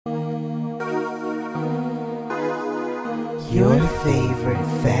Your favorite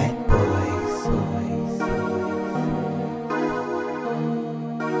fat boys.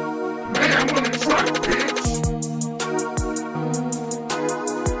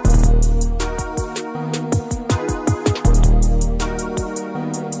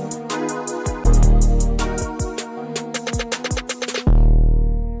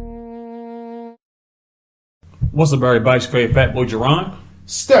 What's up, everybody's favorite fat boy, Jerron?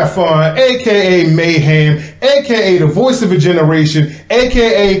 Stefan, a.k.a. Mayhem, a.k.a. the voice of a generation,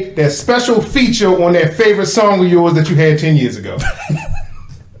 a.k.a. that special feature on that favorite song of yours that you had 10 years ago.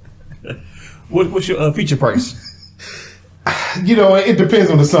 What's your feature price? You know, it depends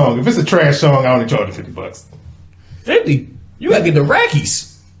on the song. If it's a trash song, I only charge you $50. 50? You gotta get the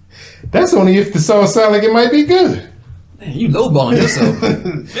rackies. That's only if the song sounds like it might be good. Man, you lowballing yourself.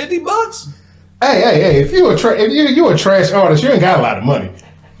 $50? Hey! If you're a trash artist, you ain't got a lot of money.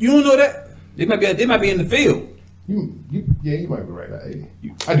 You don't know that? They might be in the field. You might be right.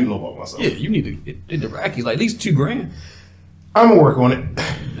 I do lowball myself. Yeah, you need to get the rackies, like at least $2,000. I'm gonna work on it.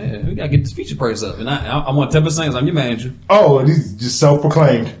 Yeah, we gotta get this feature price up, and I want 10% because I'm your manager. Oh, he's just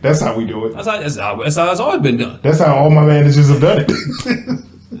self-proclaimed. That's how we do it. That's how it's always been done. That's how all my managers have done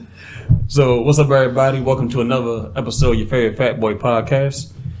it. So, what's up, everybody? Welcome to another episode of your favorite Fat Boy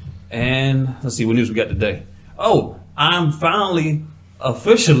podcast. And let's see what news we got today. Oh, I'm finally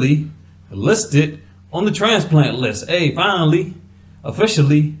officially listed on the transplant list. Hey, finally,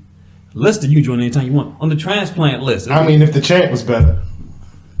 officially listed. You can join anytime you want on the transplant list. I mean, if the chant was better.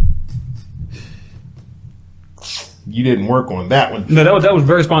 You didn't work on that one. No, that was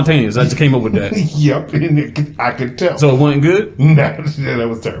very spontaneous. I just came up with that. Yep, I could tell. So it wasn't good? No, that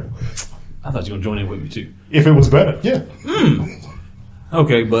was terrible. I thought you were going to join in with me too. If it was better, yeah.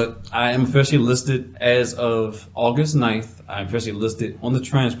 Okay, but I am officially listed as of August 9th. I'm officially listed on the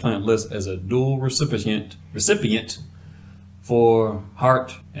transplant list as a dual recipient for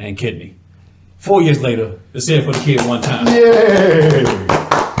heart and kidney. 4 years later, it's here for the kid one time. Yay!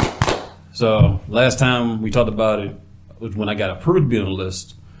 So last time we talked about it was when I got approved to be on the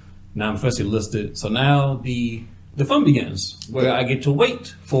list. Now I'm officially listed. So now the fun begins, where I get to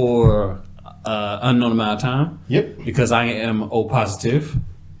wait for unknown amount of time. Yep. Because I am O positive.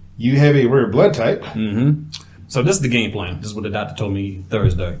 You have a rare blood type. Mm-hmm. So this is the game plan. This is what the doctor told me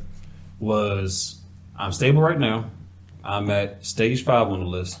Thursday. Was I'm stable right now. I'm at stage 5 on the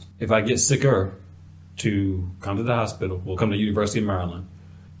list. If I get sicker, to come to the hospital, we'll come to the University of Maryland.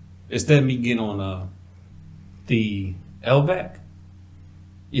 Instead of me getting on the LVAC.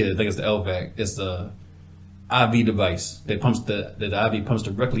 Yeah, I think it's the LVAC. It's the IV device that pumps the IV pumps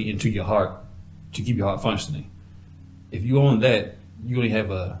directly into your heart to keep your heart functioning. If you own that, you only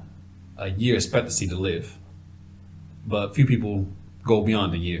have a year expectancy to live. But few people go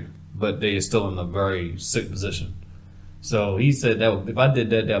beyond a year, but they are still in a very sick position. So he said that if I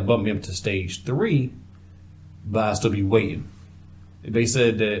did that, that bumped me up to stage 3, but I'd still be waiting. They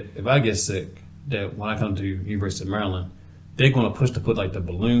said that if I get sick, that when I come to University of Maryland, they're going to push to put like the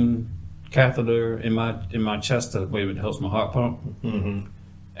balloon catheter in my chest to where it helps my heart pump. Mm-hmm.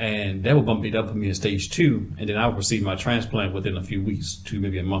 And that will bump me up, put me in stage 2, and then I'll receive my transplant within a few weeks to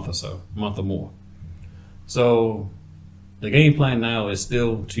maybe a month or more. So the game plan now is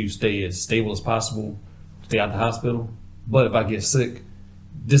still to stay as stable as possible, stay out of the hospital. But if I get sick,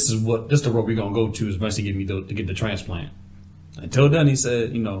 this is the road we're gonna go to is eventually get me to get the transplant. Until then, he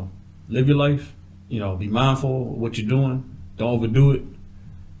said, live your life, be mindful of what you're doing, don't overdo it,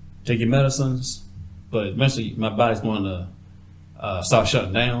 take your medicines, but eventually my body's going to start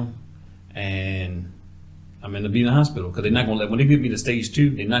shutting down, and I'm going to be in the hospital because they're not going to when they get me to stage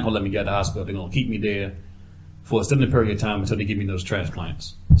 2, they're not going to let me get out of the hospital. They're going to keep me there for a extended period of time until they give me those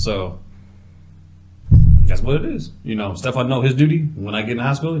transplants. So that's what it is. Stefan know his duty. When I get in the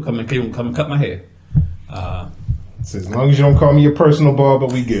hospital, come and cut my hair. So as long as you don't call me your personal barber,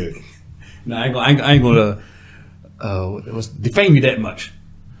 we good. No, I ain't going to defame you that much.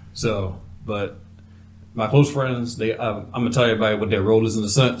 So, but my close friends, I'm gonna tell everybody what their role is in the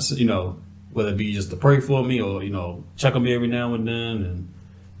sense, whether it be just to pray for me or check on me every now and then and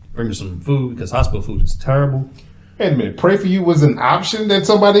bring me some food because hospital food is terrible. Wait a minute, pray for you was an option that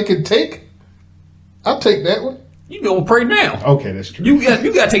somebody could take? I'll take that one. You gonna pray now? Okay, that's true. You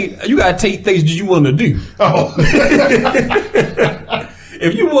gotta take things that you want to do. Oh,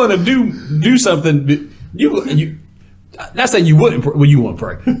 if you want to do something, you not saying you wouldn't when you want to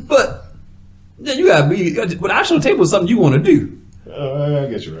pray, but yeah, you gotta be. But the optional table is something you want to do. I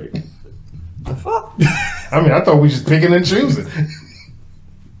guess you're right. The fuck? I mean, I thought we just picking and choosing.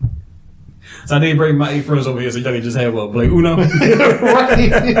 So I didn't bring my 8 friends over here so y'all can just have a play Uno. Right.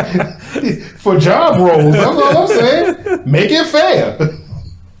 For job roles, that's all I'm saying. Make it fair.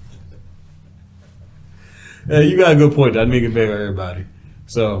 You got a good point. I'd make it fair for everybody.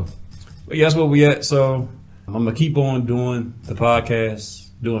 So, but yeah, that's where we at. So, I'm gonna keep on doing the podcast,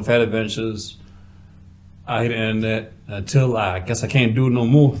 doing Fat Adventures. I hit the internet until I guess I can't do it no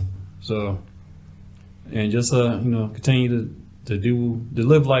more. So, and just continue to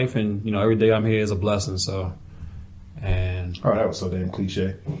live life, and every day I'm here is a blessing. So, and Oh, that was so damn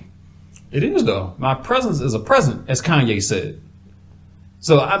cliche. it is though. My presence is a present, as Kanye said.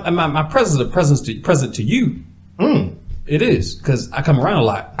 So my presence is a present to you. It is, because I come around a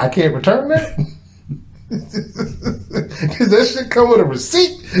lot. I can't return that? Because that shit come with a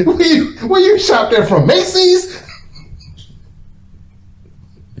receipt? Where you shop that from? Macy's?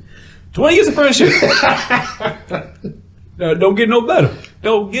 20 years of friendship. Don't get no better.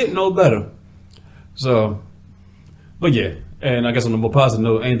 Don't get no better. So, but yeah. And I guess on a more positive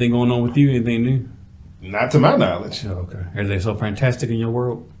note, anything going on with you? Anything new? Not to my knowledge. Oh, okay. Everything so fantastic in your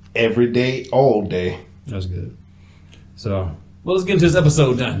world? Every day, all day. That's good. So, well, let's get into this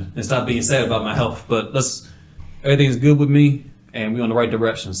episode then and stop being sad about my health. But everything's good with me and we're on the right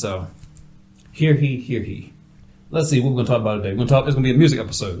direction. So, hear he. Let's see what we're going to talk about today. It's going to be a music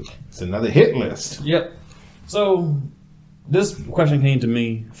episode. It's another hit list. Yep. So, this question came to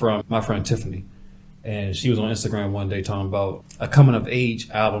me from my friend Tiffany. And she was on Instagram one day talking about a coming of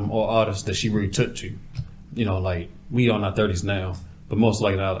age album or artist that she really took to. Like we are in our 30s now, but most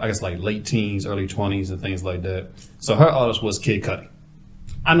likely I guess like late teens, early 20s and things like that. So her artist was Kid Cudi.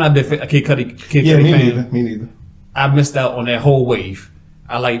 I'm not a Kid Cudi fan. Me neither. I missed out on that whole wave.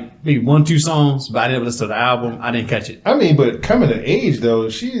 I like maybe 1-2 songs, but I didn't listen to the album. I didn't catch it. I mean, but coming of age though,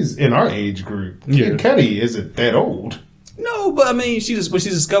 she's in our age group. Kid Cudi isn't that old. No, but I mean, when she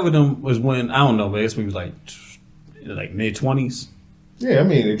discovered them was when, I don't know, but it's when we was like mid-20s. Yeah, I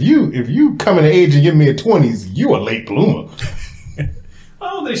mean, if you coming of age in your mid-20s, you a late bloomer. I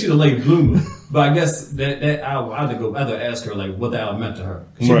don't think she's a late bloomer, but I guess that album, I had to ask her like what the album meant to her.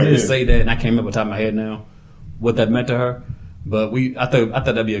 She did say that, and I can't remember off the top of my head now what that meant to her. But I thought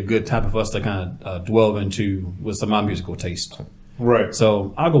that'd be a good topic for us to kind of delve into with some of my musical taste. Right.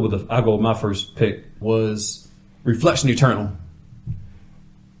 So I'll go with my first pick was Reflection Eternal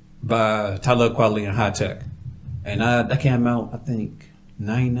by Talib Kweli and High Tech. And that came out, I think,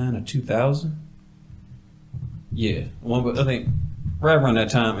 99 or 2000. Yeah. I think right around that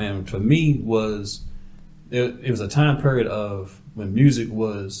time. And for me, it was a time period of when music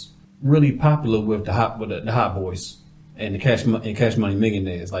was really popular with the Hot Boys and the Cash Money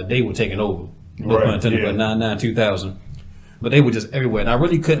Millionaires. Like, they were taking over. No pun intended, but 99, 2000. But they were just everywhere. And I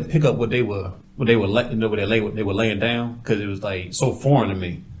really couldn't pick up what they were laying down, because it was like so foreign to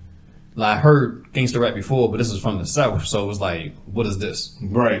me. Like, I heard gangster rap before, but this is from the South, so it was like, what is this?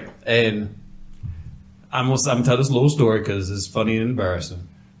 Right. And I'm gonna tell this little story because it's funny and embarrassing.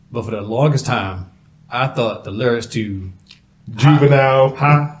 But for the longest time, I thought the lyrics to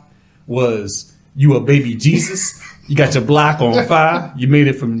Juvenile was "You a baby Jesus, you got your block on fire, you made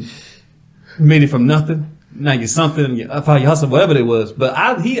it from nothing. Now you're something, you hustle, whatever it was." But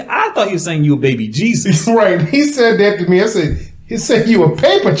I thought he was saying "You a baby Jesus." Right. He said that to me. I said, he said, "You a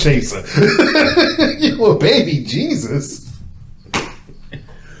paper chaser." You a baby Jesus.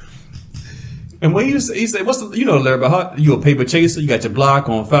 And when he said, "What's the lyric about you a paper chaser? You got your block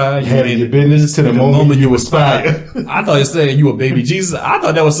on fire. You Having your business to the moment you aspire." I thought he said you a baby Jesus. I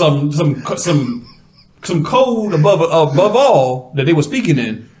thought that was some code above all that they were speaking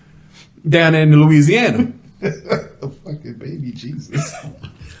in down in Louisiana. Fucking baby Jesus.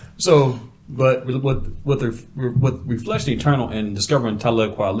 So, but with Reflection Eternal and discovering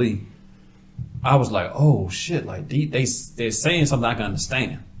Talib Kweli, I was like, oh shit! Like they're saying something I can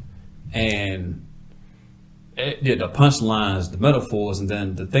understand. And the punchlines, the metaphors, and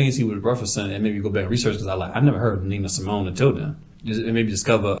then the things he was referencing, and maybe go back and research, because I never heard of Nina Simone until then. And maybe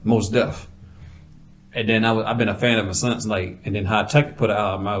discover Mos Def. And then I've been a fan of him since. Like, and then High Tech put an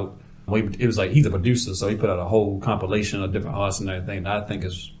album out. It was like, he's a producer, so he put out a whole compilation of different artists and everything that I think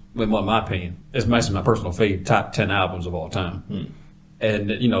is, in my opinion, it's my personal favorite top 10 albums of all time. And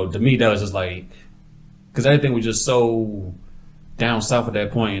to me that was just like, because everything was just so down south at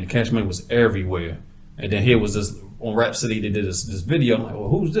that point, and Cash Money was everywhere. And then here was this on Rap City, they did this video. I'm like, well,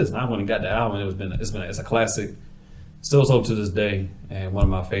 who's this? And I went and got the album. It's a classic, still so to this day, and one of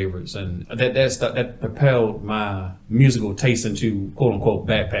my favorites. And that propelled my musical taste into quote unquote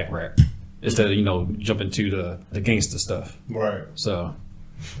backpack rap instead of jumping to the gangster stuff. Right. So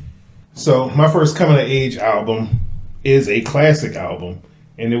my first coming of age album is a classic album,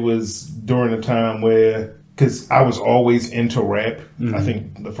 and it was during a time where because I was always into rap. I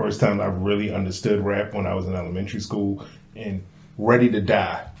think the first time I really understood rap when I was in elementary school, and Ready to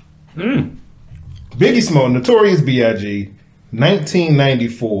Die. Biggie Small, Notorious B.I.G.,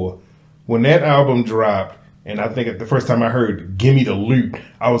 1994, when that album dropped, and I think the first time I heard Gimme the Loot,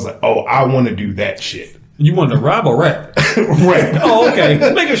 I was like, oh, I want to do that shit. You wanted to rap or rap? Rap. Oh, okay.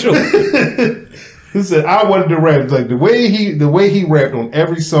 Just making sure. He said, I wanted to rap. Like the way he rapped on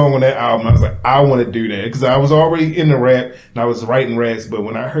every song on that album, I was like, I want to do that. Because I was already into rap and I was writing raps, but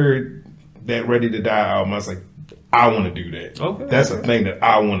when I heard that Ready to Die album, I was like, I want to do that. Okay. That's a thing that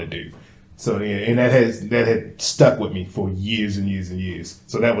I want to do. So yeah, and that had stuck with me for years and years and years.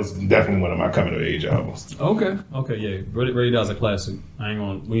 So that was definitely one of my coming of age albums. Okay, yeah. Ready to Die is a classic.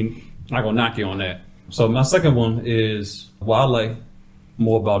 We not gonna knock you on that. So my second one is Wale,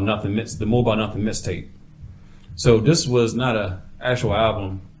 More About Nothing mixtape. So this was not a actual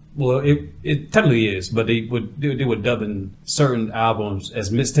album. Well, it technically is, but they were dubbing certain albums as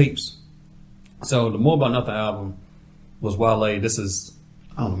mixtapes. So the More About Nothing album was Wale. This is,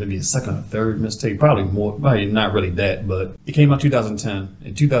 I don't know, maybe a second or third mixtape, probably not really that, but it came out 2010.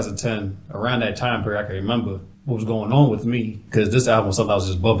 In 2010, around that time period, I can remember what was going on with me, because this album was something I was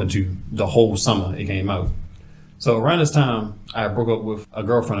just bumping to the whole summer it came out. So around this time, I broke up with a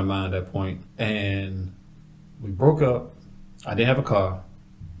girlfriend of mine at that point, and we broke up. I didn't have a car.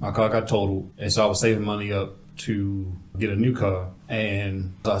 My car got totaled, and so I was saving money up to get a new car.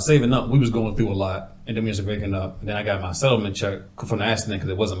 And so I was saving up. We was going through a lot, and then we was breaking up. And then I got my settlement check from the accident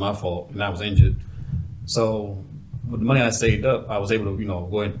because it wasn't my fault, and I was injured. So with the money I saved up, I was able to,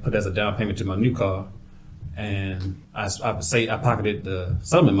 go ahead and put that as a down payment to my new car. And I pocketed the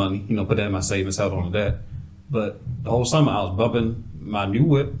settlement money, put that in my savings, held on to that. But the whole summer I was bumping my new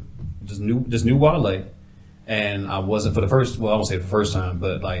whip, this new Wale, and I wasn't I won't say for the first time,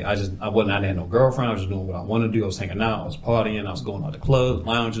 but I didn't have no girlfriend. I was just doing what I wanted to do. I was hanging out, I was partying, I was going out to clubs,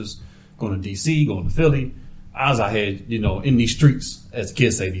 lounges, going to DC, going to Philly. I was out here, in these streets, as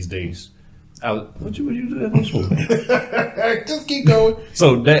kids say these days. What you do that for? Just keep going.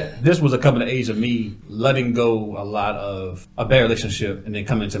 So this was a coming of age of me letting go a lot of a bad relationship and then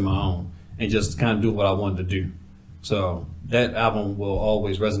coming into my own and just kind of do what I wanted to do. So that album will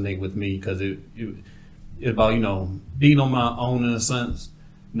always resonate with me because it's about, being on my own in a sense,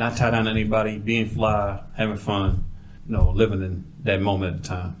 not tied down to anybody, being fly, having fun, living in that moment at the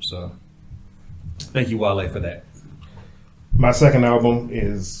time. So thank you, Wale, for that. My second album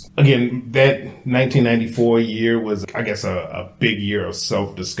is, again, that 1994 year was, I guess, a big year of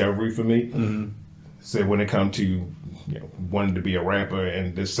self-discovery for me. Mm-hmm. So when it comes to wanting to be a rapper,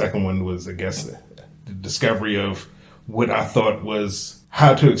 and the second one was, I guess, the discovery of what I thought was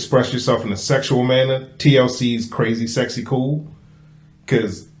how to express yourself in a sexual manner. TLC's Crazy Sexy Cool.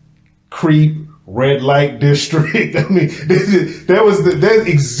 Because Creep, Red Light District. I mean, that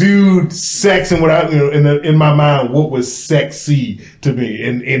exudes sex and what in my mind, what was sexy to me,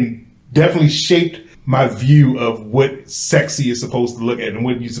 and definitely shaped my view of what sexy is supposed to look at and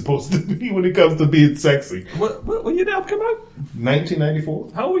what you're supposed to be when it comes to being sexy. When your album come out?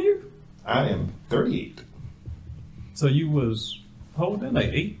 1994. How old are you? I am 38. So you was, how old then?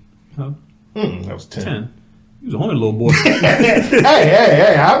 Like 8? Huh? I was 10. You was a horny little boy.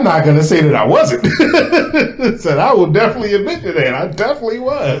 hey, I'm not going to say that I wasn't. Said I will definitely admit to that. I definitely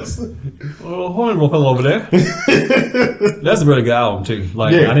was. Well, horny little fellow over there. That's a really good album, too.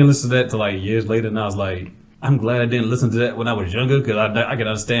 I didn't listen to that till years later, and I was like, I'm glad I didn't listen to that when I was younger, because I could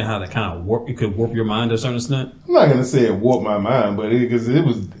understand how that kind of it could warp your mind to a certain extent. I'm not going to say it warped my mind, but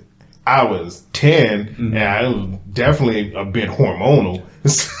I was 10, and I was definitely a bit hormonal.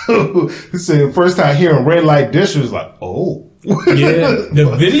 So the first time hearing Red Light District was like, oh. Yeah,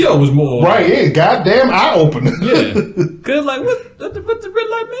 the video was more. Right, yeah, goddamn eye opener. Yeah. Because, what the red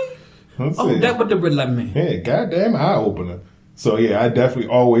light mean? That what the red light mean. Yeah, goddamn eye opener. So, yeah, I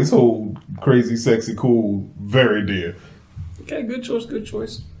definitely always hold Crazy Sexy Cool very dear. Okay, good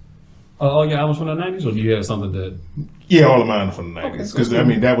choice. All your albums from the 90s, or do you have something that... Yeah, all of mine are from the 90s. Because,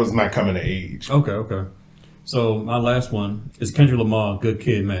 that was my coming of age. Okay. So, my last one is Kendrick Lamar, Good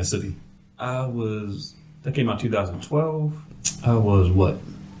Kid, Mad City. That came out 2012. I was,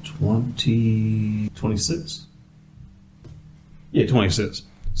 26? Yeah, 26.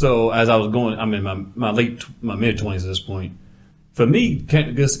 So, as I was going, I'm in my mid-20s at this point. For me,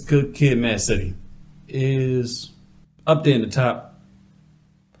 Good Kid, Mad City is up there in the top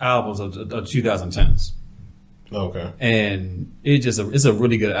albums of 2010s. Okay. And it's a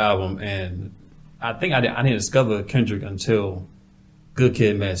really good album, and I think I didn't discover Kendrick until Good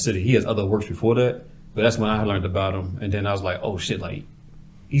Kid, Mad City. He has other works before that, but that's when I learned about him, and then I was like, oh shit,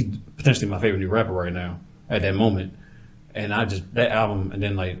 he's potentially my favorite new rapper right now. at that moment. And I just, that album, and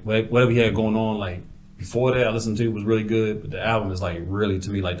then like whatever he had going on, like before that I listened to was really good, but the album is like really, to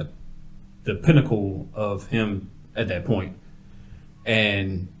me, like the pinnacle of him at that point.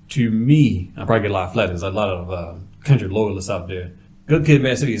 And to me, I probably get a lot of flack. There's a lot of country loyalists out there. Good Kid,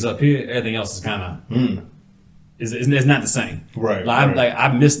 Mad City is up here. Everything else is kind of it's not the same. Right. Like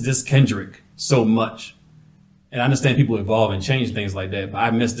I miss this Kendrick so much, and I understand people evolve and change things like that. But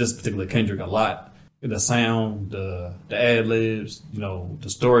I miss this particular Kendrick a lot. The sound, the ad libs, you know, the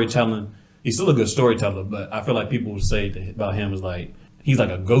storytelling. He's still a good storyteller, but I feel like people would say about him is like he's like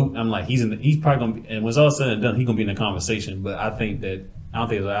a goat. I'm like he's probably gonna be, and when it's all said and done, he's gonna be in the conversation. But I don't think there's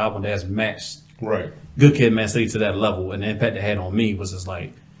an album that has matched Good Kid, Mad City to that level, and the impact it had on me was just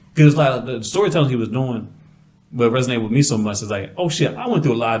like, because like the storytelling he was doing, what resonated with me so much is like, oh shit, I went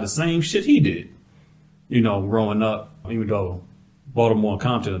through a lot of the same shit he did, you know, growing up. Even though Baltimore and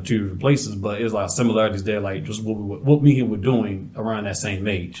Compton are two different places, but it's like similarities there, like just what me and him were doing around that same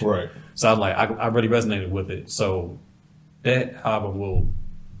age. Right. So I was like, I really resonated with it. So that album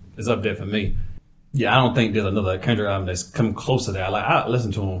is up there for me. Yeah, I don't think there's another Kendrick album that's come close to that. Like I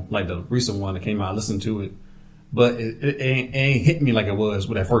listened to him, like the recent one that came out, I listened to it, but it ain't hit me like it was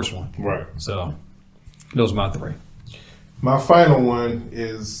with that first one. Right. So those are my three. My final one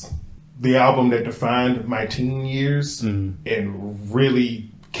is the album that defined my teen years and really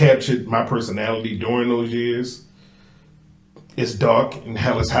captured my personality during those years. It's Dark and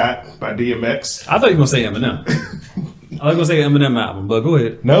Hell is Hot by DMX. I thought you were going to say Eminem. I was going to say Eminem album, but go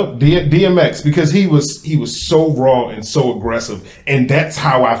ahead. No, DMX, because he was so raw and so aggressive, and that's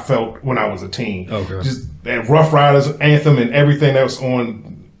how I felt when I was a teen. Okay. Just that Rough Riders anthem and everything that was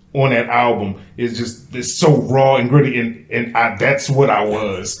on that album is just it's so raw and gritty, and that's what I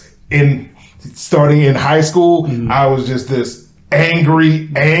was. Starting in high school, I was just this angry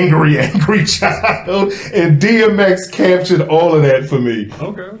child, and DMX captured all of that for me.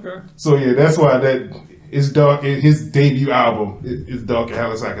 Okay. So yeah, that's why that is Dark. His debut album is Dark and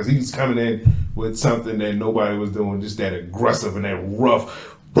Hell is Hot, because he was coming in with something that nobody was doing, just that aggressive and that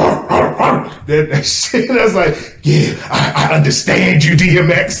rough. That shit. That's like, yeah, I understand you,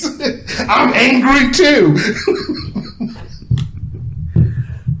 DMX. I'm angry too.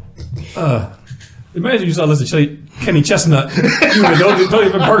 Imagine you saw listen to Kenny Chestnut. You would know the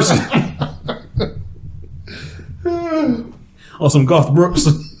different person. Or some Garth Brooks.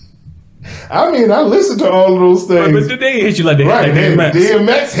 I mean, I listened to all of those things. But they hit you like that. Right, like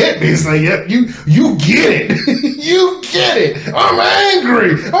DMX hit me. It's like, yep, you get it. You get it. I'm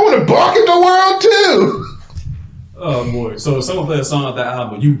angry. I want to bark at the world too. Oh boy. So if someone play a song off that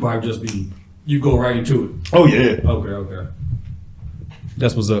album, you probably just you go right into it. Oh yeah. Okay.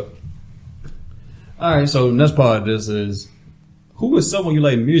 That's what's up. All right, so next part of this is, who is someone you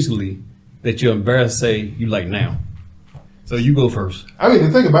like musically that you're embarrassed to say you like now? So you go first. I mean, the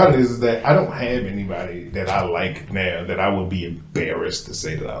thing about it is that I don't have anybody that I like now that I would be embarrassed to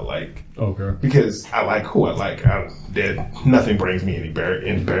say that I like. Okay. Because I like who I like. Nothing brings me any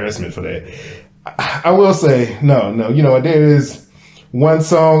embarrassment for that. I will say, no, you know, there is one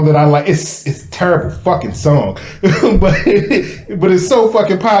song that I like. It's a terrible fucking song, but it's so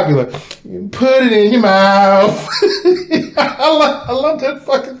fucking popular. Put it in your mouth. I love that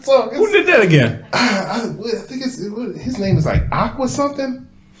fucking song. Who did that again? I think his name is like Aqua something.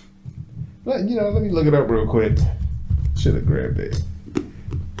 But, you know, let me look it up real quick. Should have grabbed it.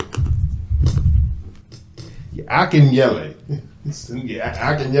 Yeah, I can yell it. Yeah,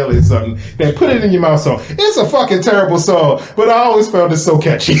 I can yell at something. Then Put It in Your Mouth song. It's a fucking terrible song, but I always felt it so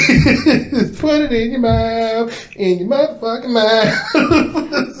catchy. Put it in your mouth, in your motherfucking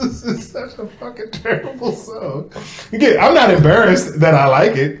mouth. This is such a fucking terrible song. Again, I'm not embarrassed that I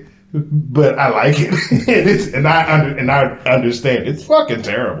like it, but I like it, and I understand. It's fucking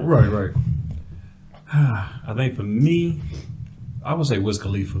terrible. Right. I think for me, I would say Wiz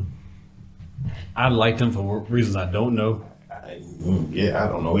Khalifa. I liked him for reasons I don't know. I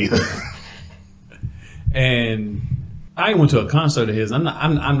don't know either. And I went to a concert of his. I'm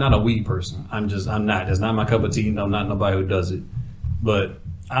not a weed person. I'm not. That's not my cup of tea. I'm not nobody who does it. But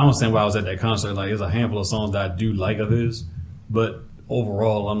I don't understand why I was at that concert. Like, there's a handful of songs that I do like of his. But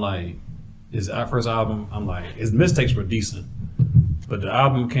overall, I'm like, his first album, I'm like, his mistakes were decent. But the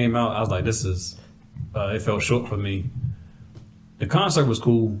album came out, I was like, it fell short for me. The concert was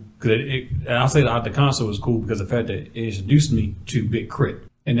cool, and I'll say that the concert was cool because of the fact that it introduced me to Big Crit,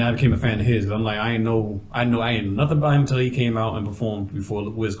 and then I became a fan of his. I'm like, I ain't know nothing about him until he came out and performed before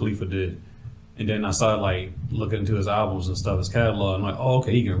Wiz Khalifa did, and then I started like looking into his albums and stuff, his catalog. I'm like, oh,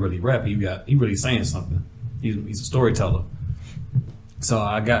 okay, he can really rap. He really saying something. He's a storyteller. So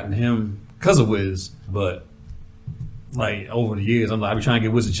I got him because of Wiz, but like over the years, I be trying to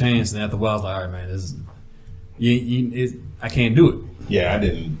get Wiz a chance, and after a while, I was like, all right, man, I can't do it. Yeah, I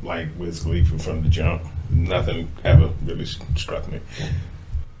didn't like Wiz Khalifa from the jump. Nothing ever really struck me.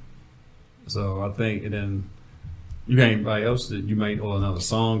 So I think, and then you got anybody else that you made or another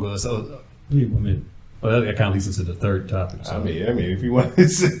song or so. I mean, well, that kind of leads into the third topic. So. I mean, if you want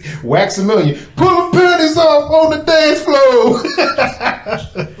to wax a million, pull the panties off on the dance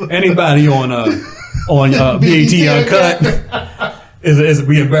floor. Anybody on BET Uncut is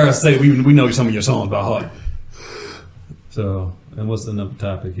we embarrassed to say we know some of your songs by heart. So, and what's another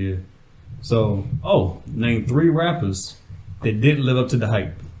topic here? So, name 3 rappers that didn't live up to the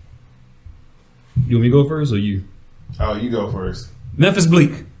hype. You want me to go first or you? Oh, you go first. Memphis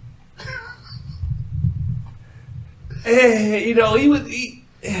Bleak. He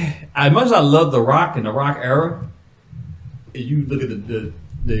as much as I love the rock and the rock era, if you look at the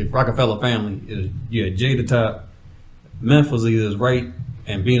Rockefeller family, you had Jay the top, Memphis was either his right,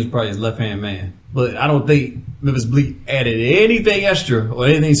 and Beans was probably his left hand man. But I don't think Memphis Bleak added anything extra or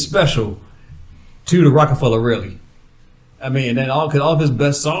anything special to the Rockefeller really. I mean, and then all of his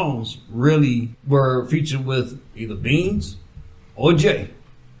best songs really were featured with either Beans or Jay.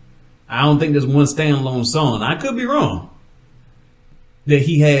 I don't think there's one standalone song. I could be wrong. That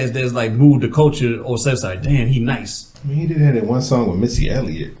he has that's like moved the culture or says like, damn, he nice. I mean, he did have that one song with Missy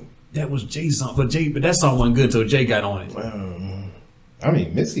Elliott. That was Jay's song, but that song wasn't good until Jay got on it. I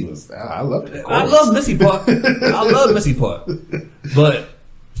mean, Missy was. I loved it. I love Missy part. I love Missy part. But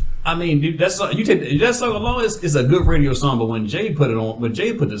I mean, dude, that song, you take that song alone, it's a good radio song. But when Jay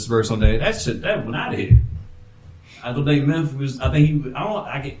put this verse on there, that went out of here. I don't think Memphis. I think he. I don't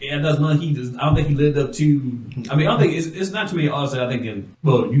think he lived up to. I mean, I don't think it's not too many artists. I think you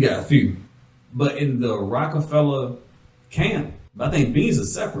got a few, but in the Rockefeller camp, I think Beans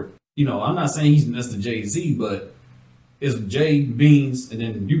is separate. I'm not saying he's next to Jay-Z, but it's Jay, Beans, and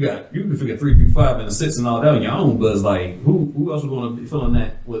then you can figure 3 through 5 and the 6 and all that on your own. But it's like who else was going to be feeling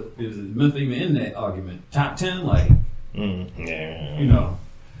that? Is Memphis even in that argument? Top 10, like yeah.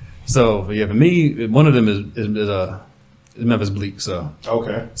 So yeah, for me, one of them is Memphis Bleak. So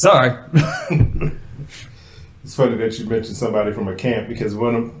okay, sorry. It's funny that you mentioned somebody from a camp because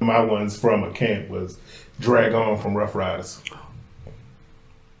one of my ones from a camp was Drag On from Rough Riders.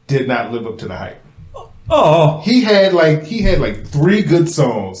 Did not live up to the hype. Oh, he had like 3 good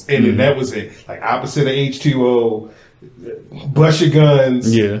songs, and then that was it. Like Opposite of H2O, Bust Your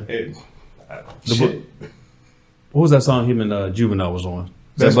Guns. Yeah. And, what was that song him and Juvenile was on?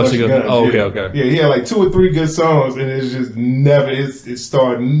 That's Bust Your Guns. Oh, yeah. okay. Yeah, he had like 2 or 3 good songs, and it's just never. It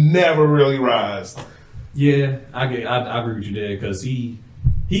started never really rise. Yeah, I agree with you there because he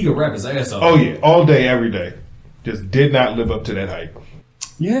could rap his ass off. Oh yeah, all day, every day. Just did not live up to that hype.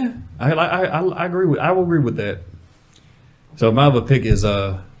 Yeah, I agree with. I will agree with that. So my other pick is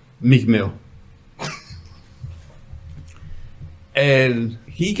Meek Mill, and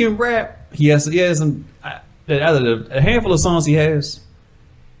he can rap. He has some. Out of a handful of songs he has,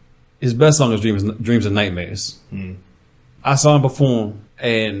 his best song is Dreams and Nightmares. I saw him perform,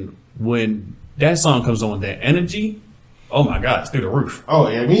 and when that song comes on with that energy, oh my God, it's through the roof. Oh,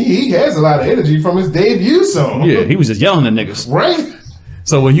 I mean, he has a lot of energy from his debut song. Yeah, he was just yelling at niggas. Right?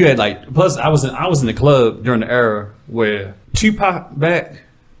 So when you had plus I was in the club during the era where Tupac back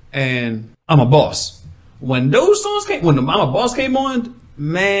and I'm a Boss. When those songs when the I'm a Boss came on,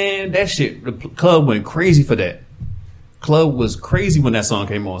 man, that shit, the club went crazy for that. Club was crazy when that song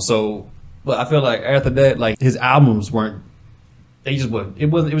came on. So, but I feel like after that, like his albums weren't. They just weren't. It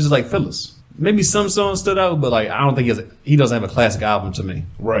was just like fillers. Maybe some songs stood out, but like I don't think he doesn't have a classic album to me.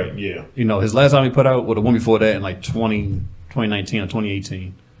 Right. Yeah. His last album he put out, or the one before that, in like 2019 or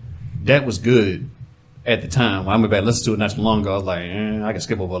 2018, that was good at the time. When I went back and listened to it not too long ago, I was like, I can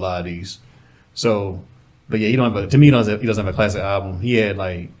skip over a lot of these. So, but yeah, he doesn't have a classic album. He had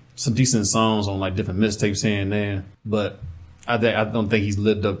like some decent songs on like different mixtapes here and there, but I don't think he's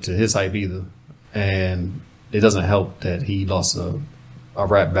lived up to his hype either. And it doesn't help that he lost a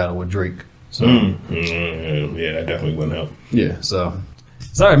rap battle with Drake. So yeah, that definitely wouldn't help. Yeah, so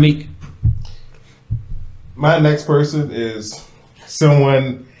sorry, Meek. My next person is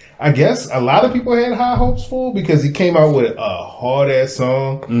someone I guess a lot of people had high hopes for because he came out with a hard ass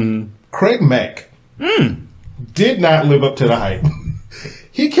song. Craig Mack did not live up to the hype.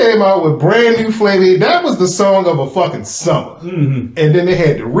 He came out with Brand New Flavor. That was the song of a fucking summer. And then they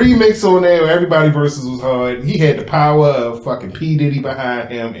had the remix on there. Everybody Versus was hard. He had the power of fucking P. Diddy behind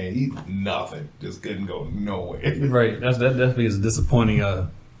him, and he nothing. Just couldn't go nowhere. Right. That definitely is a disappointing.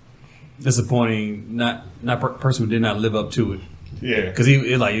 Person who did not live up to it. Yeah. Because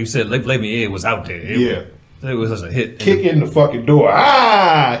he, like you said, Flavor was out there. It was such a hit. Kick in the fucking door.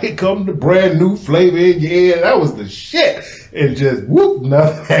 Here comes the brand new flavor in your ear. That was the shit. And just whoop,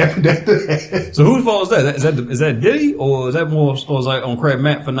 nothing happened after that. So whose fault is that? Is that Diddy, or is that more like on Craig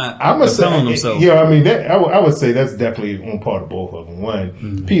Mack for not I'm gonna telling say, himself? yeah, I mean, I would say that's definitely on part of both of them.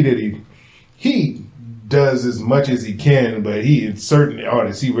 One, P Diddy, he does as much as he can, but in certain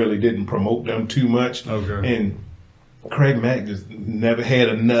artists, he really didn't promote them too much. Okay. And Craig Mack just never had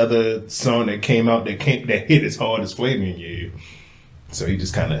another song that came out that hit as hard as Flavor in Your Ear. So he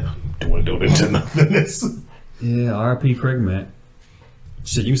just kind of dwindled into nothingness. Yeah, R.I.P. Craig Mack.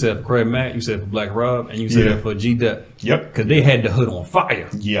 Shit, you said for Craig Mack, you said for Black Rob, and you said that for G-Dep. Yep. Because they had the hood on fire.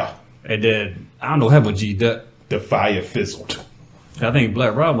 Yeah. And then, I don't know what happened with G-Dep. The fire fizzled. I think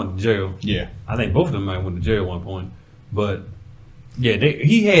Black Rob went to jail. Yeah. I think both of them might went to jail at one point. But, yeah,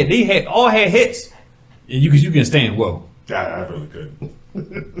 they all had hits. And you can stand well. I really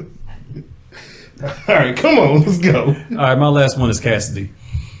couldn't. All right, come on, let's go. All right, my last one is Cassidy.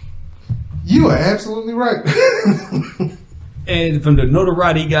 You are absolutely right. And from the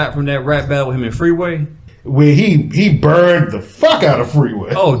notoriety he got from that rap battle with him in Freeway. Where he burned the fuck out of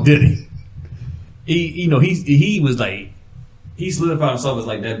Freeway. Oh, did he? He was like, he solidified himself as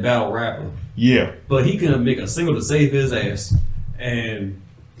like that battle rapper. Yeah. But he couldn't make a single to save his ass. And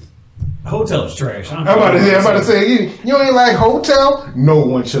Hotel is trash. I'm about to say, you ain't like Hotel? No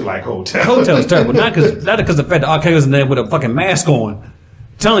one should like Hotel. Hotel is terrible. Not because the fact that R. Kelly was in there with a fucking mask on,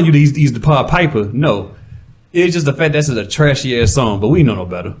 telling you that he's the Pied Piper. No, it's just the fact that's a trashy ass song. But we know no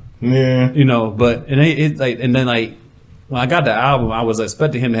better. Yeah. But and then when I got the album, I was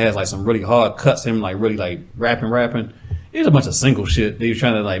expecting him to have like some really hard cuts. Him like really like rapping. It was a bunch of single shit. They were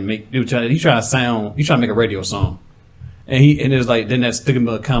trying to like make. He's trying to make a radio song. And it was like, then that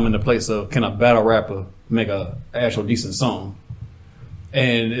stigma come into place of, can a battle rapper make a actual decent song?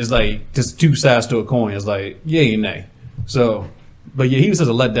 And it's like, just two sides to a coin. It's like, yay and nay. So, but yeah, he was such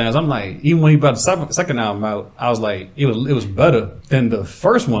a letdown. I'm like, even when he brought the second album out, I was like, it was better than the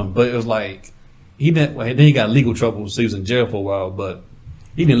first one, but it was like, then he got legal trouble, so he was in jail for a while, but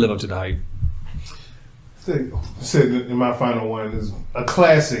he didn't live up to the hype. Said in my final one is a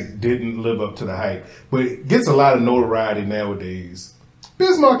classic didn't live up to the hype, but it gets a lot of notoriety nowadays.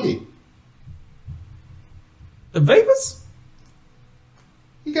 Biz Markie. The Vapors?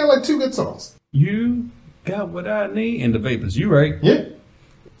 He got like 2 good songs. You got what I need and the Vapors. You right? Yeah.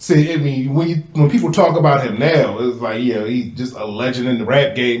 See, I mean, when people talk about him now, it's like, he's just a legend in the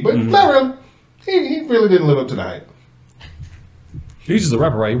rap game, but not really. He really didn't live up to the hype. He's just a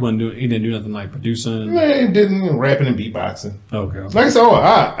rapper, right? He didn't do nothing like producing. Man, he didn't rapping and beatboxing. Okay. Like I said,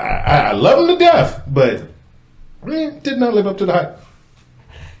 I love him to death, but did not live up to the hype.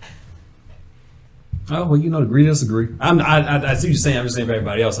 Oh well, agree to disagree. I see what you're saying. I'm just saying for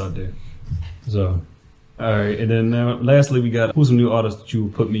everybody else out there. So, all right, and then lastly, we got who's some new artists that you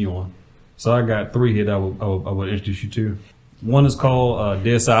would put me on. So I got 3 here that I would introduce you to. One is called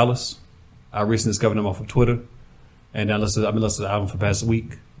Dead Silas. I recently discovered him off of Twitter. And I've been listening to the album for the past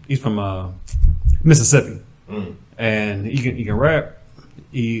week. He's from Mississippi, and he can rap.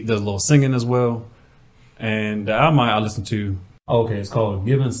 He does a little singing as well. And the album I listened to, it's called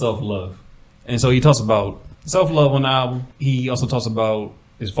 "Giving Self Love," and so he talks about self love on the album. He also talks about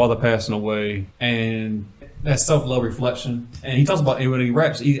his father passing away and that self love reflection. And he talks about when he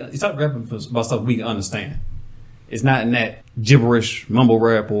raps, he starts rapping about stuff we can understand. It's not in that gibberish mumble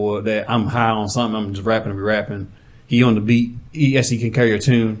rap or that I'm high on something. I'm just rapping and be rapping. He on the beat. He can carry a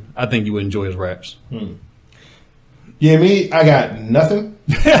tune. I think you would enjoy his raps. Yeah, me, I got nothing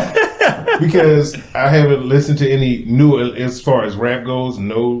because I haven't listened to any new, as far as rap goes,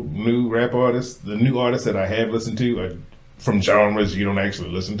 no new rap artists. The new artists that I have listened to are from genres you don't actually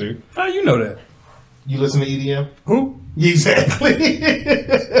listen to. How you know that? You listen to EDM? Who? Exactly.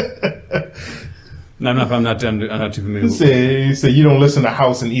 No, I'm not too familiar. So you don't listen to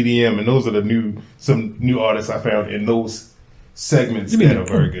house and EDM, and those are some new artists I found in those segments that are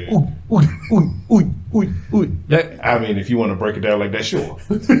very good. I mean, if you want to break it down like that, sure.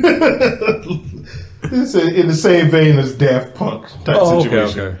 It's in the same vein as Daft Punk type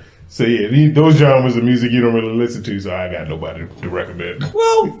situation. Okay. So yeah, those genres of music you don't really listen to, so I got nobody to recommend.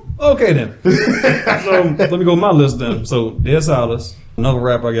 Well, okay then. So let me go with my list then. So Dead Silas. Another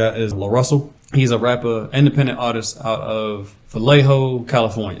rapper I got is La Russell. He's a rapper, independent artist out of Vallejo,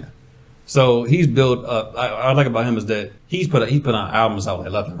 California. So he's built up. I like about him is that he put out albums out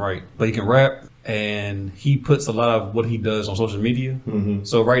like left and right, but he can rap and he puts a lot of what he does on social media. Mm-hmm.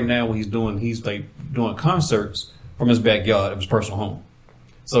 So right now what he's like doing concerts from his backyard of his personal home.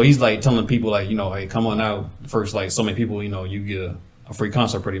 So he's like telling people like, hey, come on out. First, like so many people, you get a free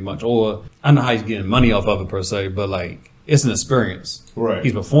concert pretty much. Or I don't know how he's getting money off of it per se, but like it's an experience. Right.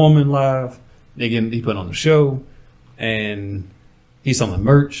 He's performing live. He put on the show, and he's selling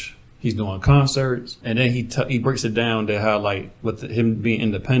merch. He's doing concerts, and then he breaks it down to how like with him being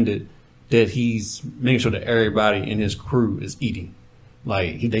independent, that he's making sure that everybody in his crew is eating.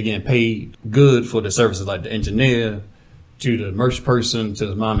 Like they getting paid good for the services, like the engineer, to the merch person, to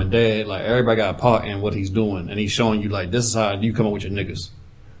his mom and dad. Like everybody got a part in what he's doing, and he's showing you like this is how you come up with your niggas.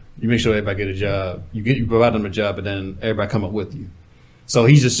 You make sure everybody get a job. You provide them a job, but then everybody come up with you. So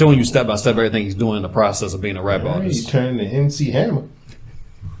he's just showing you step by step everything he's doing in the process of being a rap artist. He turned to MC Hammer.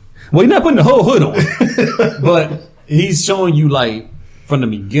 Well, he's not putting the whole hood on, but he's showing you like from the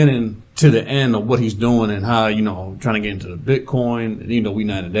beginning to the end of what he's doing and how, you know, trying to get into the Bitcoin. And, you know, we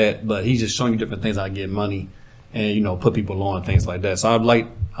not into that, but he's just showing you different things how to get money and, you know, put people on, things like that. So I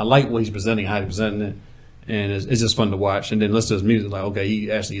like what he's presenting, how he's presenting it, and it's just fun to watch. And then listen to his music, like, okay, he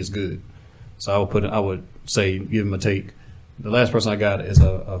actually is good. So I would say give him a take. The last person I got is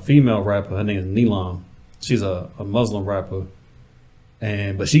a female rapper. Her name is Neelam. She's a Muslim rapper.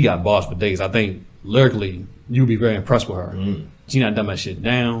 But she got boss for days. I think lyrically, you'd be very impressed with her. Mm. She not dumb that shit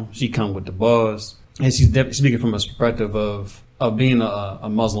down. She come with the bars, and she's speaking from a perspective of being a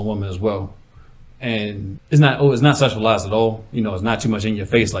Muslim woman as well. And it's not sexualized at all. You know, it's not too much in your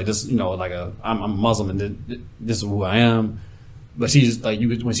face like this. You know, like I'm a Muslim and this is who I am. But she's like you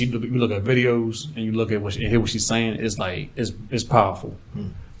look at videos and you look at and hear what she's saying. It's like it's powerful.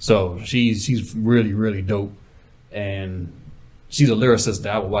 Mm. So she's really really dope, and she's a lyricist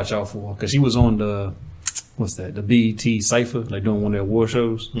that I would watch out for because she was on the BET Cypher, like doing one of their award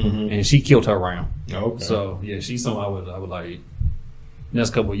shows, mm-hmm. and she killed her round. Okay. So yeah, she's someone I would like next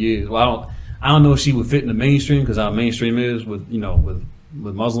couple of years. Well, I don't know if she would fit in the mainstream because how mainstream is with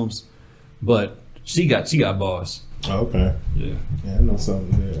Muslims, but she got bars. Okay. Yeah. Yeah, I know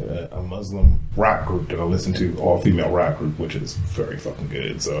a Muslim rock group that I listen to, all female rock group, which is very fucking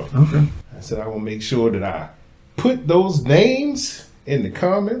good. So okay. I said I will make sure that I put those names in the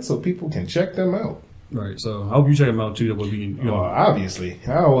comments so people can check them out. Right. So I hope you check them out too. That would be, obviously,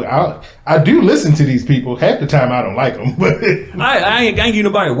 I do listen to these people. Half the time I don't like them, but I ain't give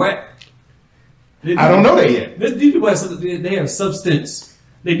nobody whack. I don't know that yet. These people they have substance.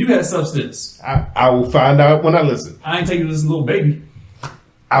 They do have substance. I will find out when I listen. I ain't taking this little baby.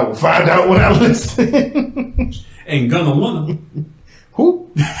 I will find out when I listen. Ain't gonna wanna.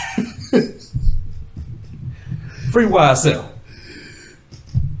 Who? Free YSL.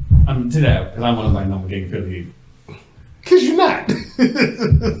 I'm to that because I want to know I'm getting affiliated. Because you're not.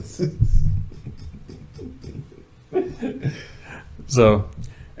 So,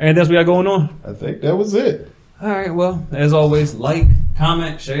 and that's what we got going on. I think that was it. All right. Well, as always, like,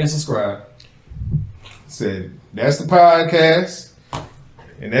 comment, share, and subscribe. Said that's the podcast,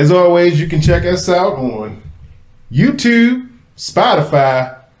 and as always, you can check us out on YouTube,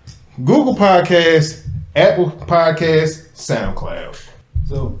 Spotify, Google Podcasts, Apple Podcasts, SoundCloud.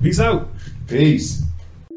 So, peace out. Peace.